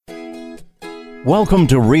Welcome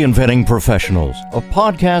to Reinventing Professionals, a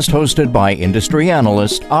podcast hosted by industry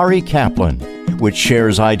analyst Ari Kaplan, which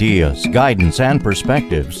shares ideas, guidance, and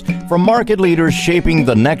perspectives from market leaders shaping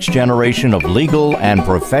the next generation of legal and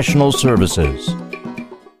professional services.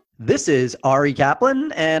 This is Ari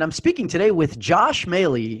Kaplan, and I'm speaking today with Josh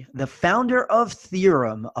Maley, the founder of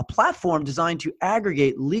Theorem, a platform designed to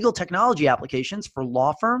aggregate legal technology applications for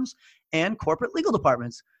law firms and corporate legal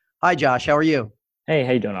departments. Hi, Josh. How are you? Hey,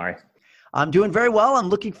 how you doing, Ari? I'm doing very well. I'm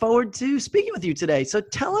looking forward to speaking with you today. So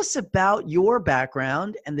tell us about your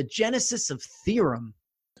background and the genesis of Theorem.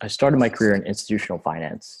 I started my career in institutional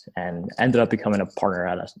finance and ended up becoming a partner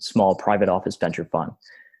at a small private office venture fund.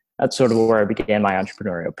 That's sort of where I began my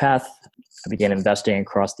entrepreneurial path. I began investing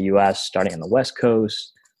across the US, starting on the West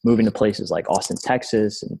Coast, moving to places like Austin,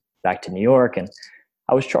 Texas, and back to New York. And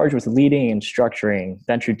I was charged with leading and structuring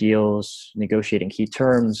venture deals, negotiating key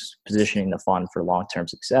terms, positioning the fund for long-term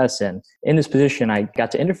success. And in this position, I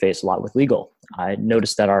got to interface a lot with legal. I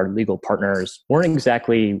noticed that our legal partners weren't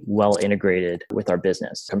exactly well integrated with our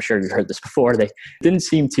business. I'm sure you've heard this before. They didn't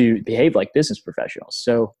seem to behave like business professionals.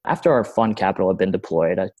 So after our fund capital had been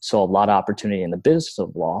deployed, I saw a lot of opportunity in the business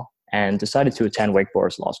of law and decided to attend Wake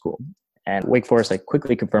Forest Law School. And Wake Forest, I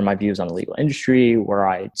quickly confirmed my views on the legal industry, where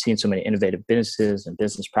I'd seen so many innovative businesses and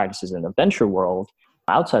business practices in the venture world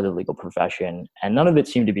outside the legal profession, and none of it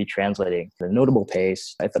seemed to be translating at a notable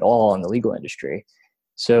pace, if at all, in the legal industry.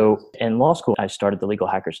 So in law school, I started the Legal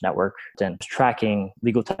Hackers Network and was tracking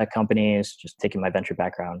legal tech companies, just taking my venture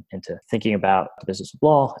background into thinking about the business of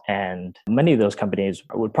law. And many of those companies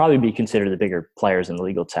would probably be considered the bigger players in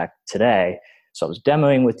legal tech today. So I was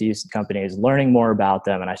demoing with these companies, learning more about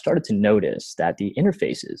them, and I started to notice that the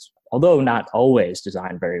interfaces, although not always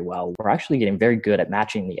designed very well, were actually getting very good at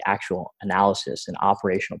matching the actual analysis and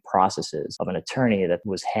operational processes of an attorney that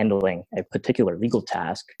was handling a particular legal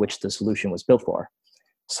task, which the solution was built for.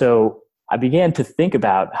 So I began to think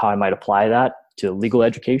about how I might apply that to legal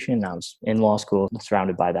education. I was in law school,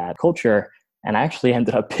 surrounded by that culture, and I actually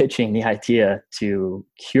ended up pitching the idea to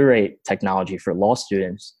curate technology for law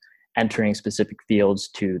students entering specific fields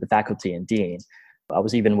to the faculty and dean. I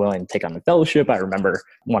was even willing to take on a fellowship. I remember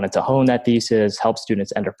wanted to hone that thesis, help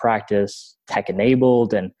students enter practice,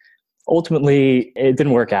 tech-enabled, and ultimately it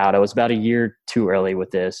didn't work out. I was about a year too early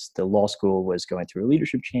with this. The law school was going through a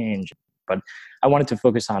leadership change, but I wanted to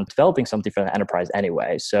focus on developing something for the enterprise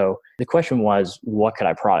anyway. So the question was, what could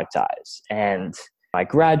I productize? And I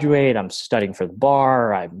graduate, I'm studying for the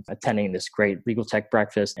bar, I'm attending this great legal tech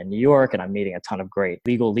breakfast in New York, and I'm meeting a ton of great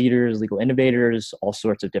legal leaders, legal innovators, all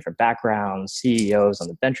sorts of different backgrounds, CEOs on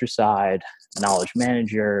the venture side, knowledge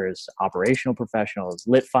managers, operational professionals,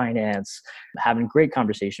 lit finance, having great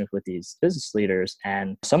conversations with these business leaders,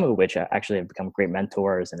 and some of which actually have become great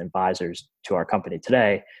mentors and advisors to our company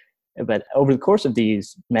today. But over the course of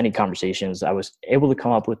these many conversations, I was able to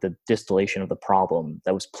come up with the distillation of the problem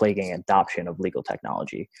that was plaguing adoption of legal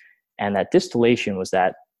technology. And that distillation was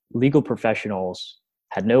that legal professionals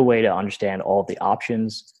had no way to understand all of the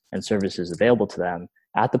options and services available to them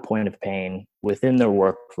at the point of pain within their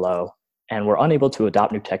workflow, and were unable to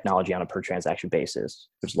adopt new technology on a per transaction basis.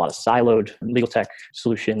 There's a lot of siloed legal tech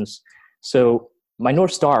solutions. So my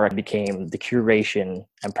North Star became the curation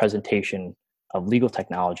and presentation of legal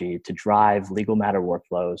technology to drive legal matter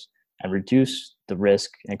workflows and reduce the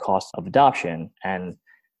risk and cost of adoption. And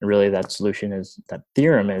really that solution is that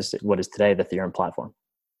Theorem is what is today the Theorem platform.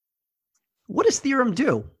 What does Theorem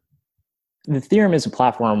do? The Theorem is a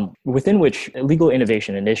platform within which legal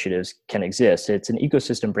innovation initiatives can exist. It's an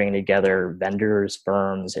ecosystem bringing together vendors,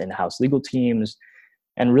 firms, in-house legal teams,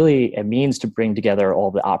 and really a means to bring together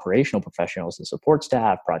all the operational professionals and support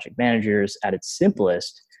staff, project managers at its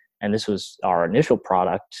simplest. And this was our initial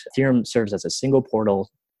product. Theorem serves as a single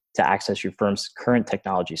portal to access your firm's current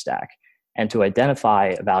technology stack and to identify,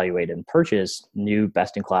 evaluate, and purchase new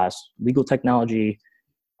best-in-class legal technology,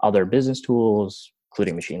 other business tools,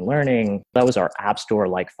 including machine learning. That was our app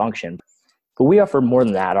store-like function. But we offer more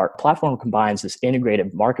than that. Our platform combines this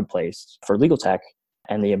integrated marketplace for legal tech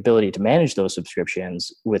and the ability to manage those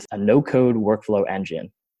subscriptions with a no-code workflow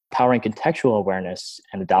engine, powering contextual awareness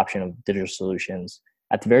and adoption of digital solutions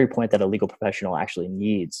at the very point that a legal professional actually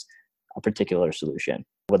needs a particular solution,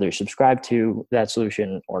 whether you subscribe to that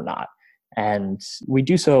solution or not. And we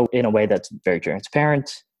do so in a way that's very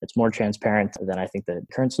transparent. It's more transparent than I think the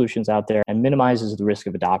current solutions out there, and minimizes the risk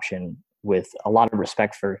of adoption with a lot of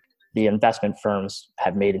respect for the investment firms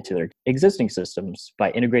have made into their existing systems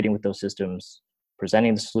by integrating with those systems,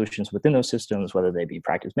 presenting the solutions within those systems, whether they be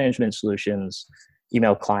practice management solutions,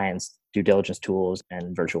 email clients, due diligence tools,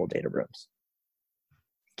 and virtual data rooms.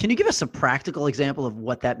 Can you give us a practical example of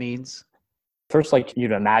what that means? First, like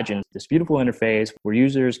you'd imagine this beautiful interface where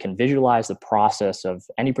users can visualize the process of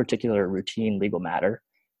any particular routine legal matter,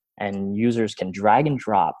 and users can drag and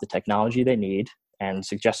drop the technology they need, and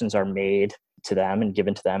suggestions are made to them and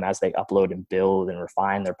given to them as they upload and build and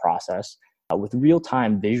refine their process with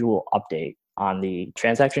real-time visual update on the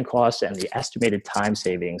transaction costs and the estimated time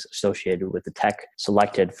savings associated with the tech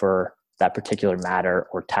selected for that particular matter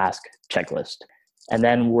or task checklist. And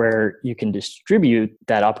then where you can distribute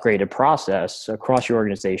that upgraded process across your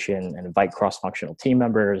organization and invite cross-functional team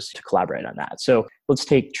members to collaborate on that. So let's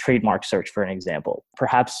take trademark search for an example.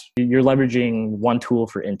 Perhaps you're leveraging one tool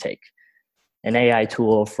for intake, an AI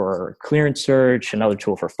tool for clearance search, another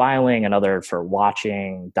tool for filing, another for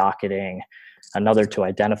watching, docketing, another to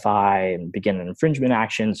identify and begin an infringement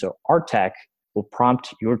action. So our tech will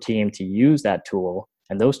prompt your team to use that tool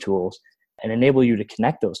and those tools and enable you to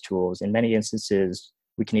connect those tools. In many instances,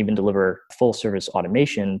 we can even deliver full service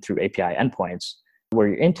automation through API endpoints where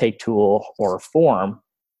your intake tool or form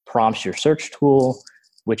prompts your search tool,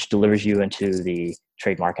 which delivers you into the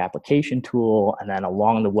trademark application tool. And then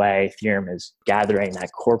along the way, Theorem is gathering that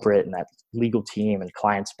corporate and that legal team and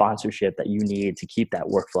client sponsorship that you need to keep that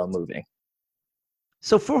workflow moving.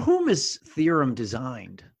 So for whom is Theorem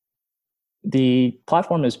designed? The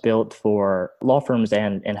platform is built for law firms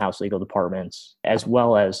and in-house legal departments, as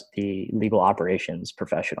well as the legal operations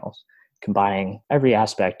professionals, combining every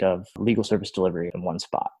aspect of legal service delivery in one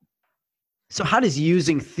spot. So how does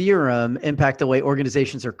using Theorem impact the way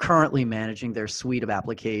organizations are currently managing their suite of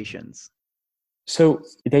applications? So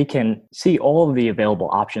they can see all of the available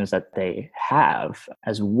options that they have,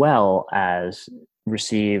 as well as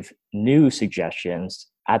receive new suggestions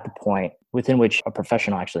at the point within which a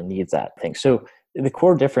professional actually needs that thing. So the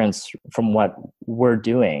core difference from what we're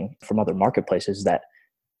doing from other marketplaces is that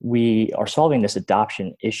we are solving this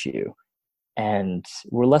adoption issue. And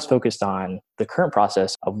we're less focused on the current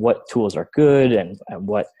process of what tools are good and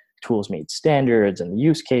what tools meet standards and the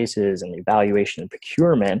use cases and the evaluation and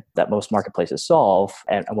procurement that most marketplaces solve.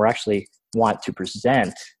 And we're actually want to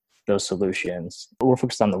present those solutions. We're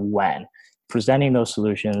focused on the when, presenting those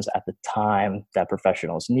solutions at the time that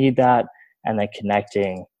professionals need that, and then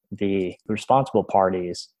connecting the responsible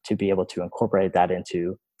parties to be able to incorporate that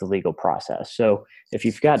into the legal process. So if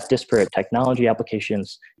you've got disparate technology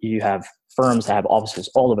applications, you have firms that have offices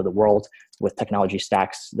all over the world with technology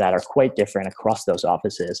stacks that are quite different across those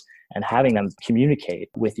offices, and having them communicate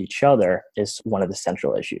with each other is one of the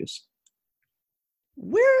central issues.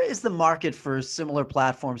 Where is the market for similar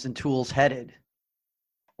platforms and tools headed?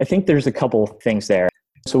 I think there's a couple things there.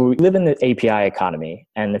 So we live in the API economy,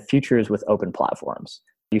 and the future is with open platforms.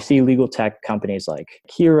 You see legal tech companies like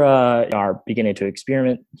Kira are beginning to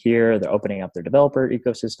experiment here. They're opening up their developer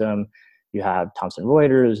ecosystem. You have Thomson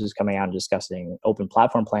Reuters who's coming out and discussing open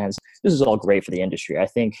platform plans. This is all great for the industry. I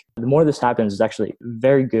think the more this happens is actually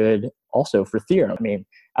very good also for Theorem. I mean,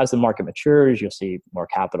 as the market matures, you'll see more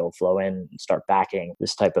capital flow in and start backing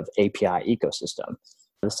this type of API ecosystem.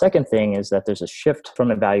 The second thing is that there's a shift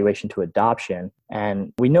from evaluation to adoption,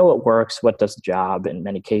 and we know what works, what does the job in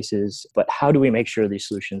many cases, but how do we make sure these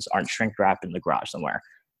solutions aren't shrink wrapped in the garage somewhere?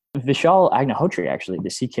 Vishal Agnihotri, actually, the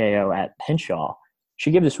CKO at Hinshaw,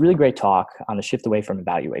 she gave this really great talk on the shift away from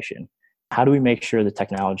evaluation. How do we make sure the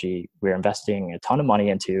technology we're investing a ton of money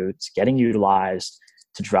into is getting utilized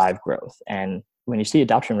to drive growth? And when you see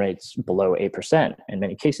adoption rates below 8%, in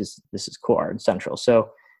many cases, this is core and central.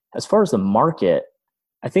 So as far as the market,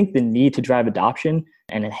 I think the need to drive adoption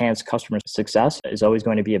and enhance customer success is always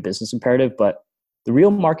going to be a business imperative, but the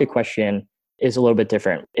real market question is a little bit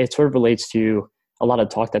different. It sort of relates to a lot of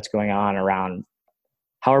talk that's going on around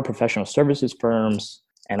how are professional services firms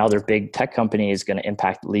and other big tech companies going to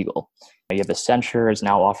impact legal. You have Accenture is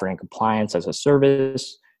now offering compliance as a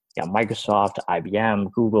service. You got Microsoft,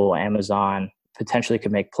 IBM, Google, Amazon potentially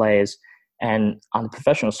could make plays. And on the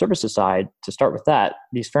professional services side, to start with that,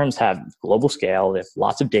 these firms have global scale, they have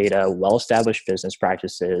lots of data, well-established business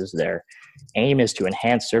practices. Their aim is to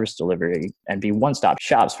enhance service delivery and be one-stop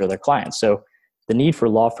shops for their clients. So the need for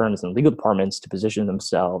law firms and legal departments to position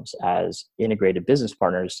themselves as integrated business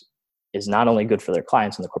partners is not only good for their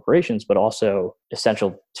clients and the corporations, but also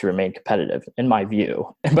essential to remain competitive, in my view.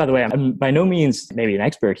 And by the way, I'm by no means maybe an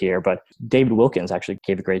expert here, but David Wilkins actually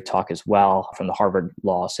gave a great talk as well from the Harvard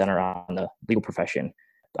Law Center on the legal profession.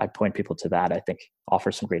 I point people to that. I think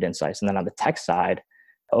offers some great insights. And then on the tech side,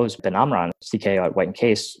 Oz Ben Amran, CKO at White &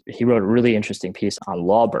 Case, he wrote a really interesting piece on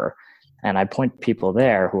Lawbur. And I point people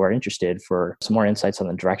there who are interested for some more insights on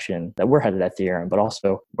the direction that we're headed at Theorem, but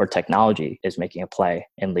also where technology is making a play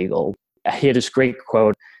in legal. He had this great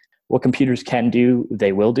quote, what computers can do,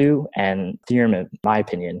 they will do. And Theorem, in my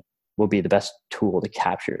opinion, will be the best tool to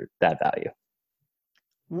capture that value.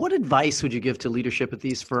 What advice would you give to leadership at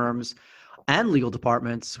these firms and legal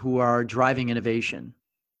departments who are driving innovation?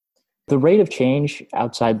 The rate of change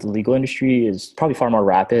outside the legal industry is probably far more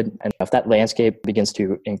rapid. And if that landscape begins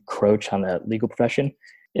to encroach on the legal profession,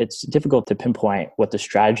 it's difficult to pinpoint what the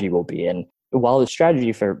strategy will be. And while the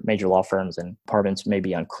strategy for major law firms and departments may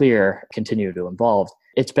be unclear, continue to evolve,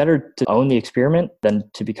 it's better to own the experiment than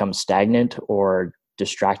to become stagnant or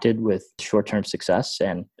distracted with short-term success.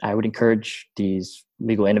 And I would encourage these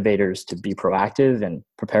legal innovators to be proactive and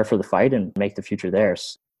prepare for the fight and make the future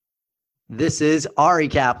theirs. This is Ari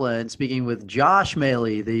Kaplan speaking with Josh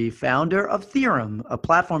Maley, the founder of Theorem, a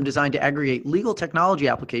platform designed to aggregate legal technology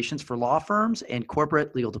applications for law firms and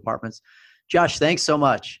corporate legal departments. Josh, thanks so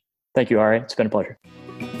much. Thank you, Ari. It's been a pleasure.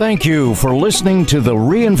 Thank you for listening to the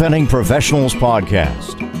Reinventing Professionals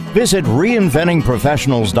podcast. Visit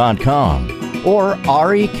reinventingprofessionals.com or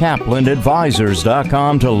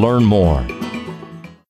arikaplanadvisors.com to learn more.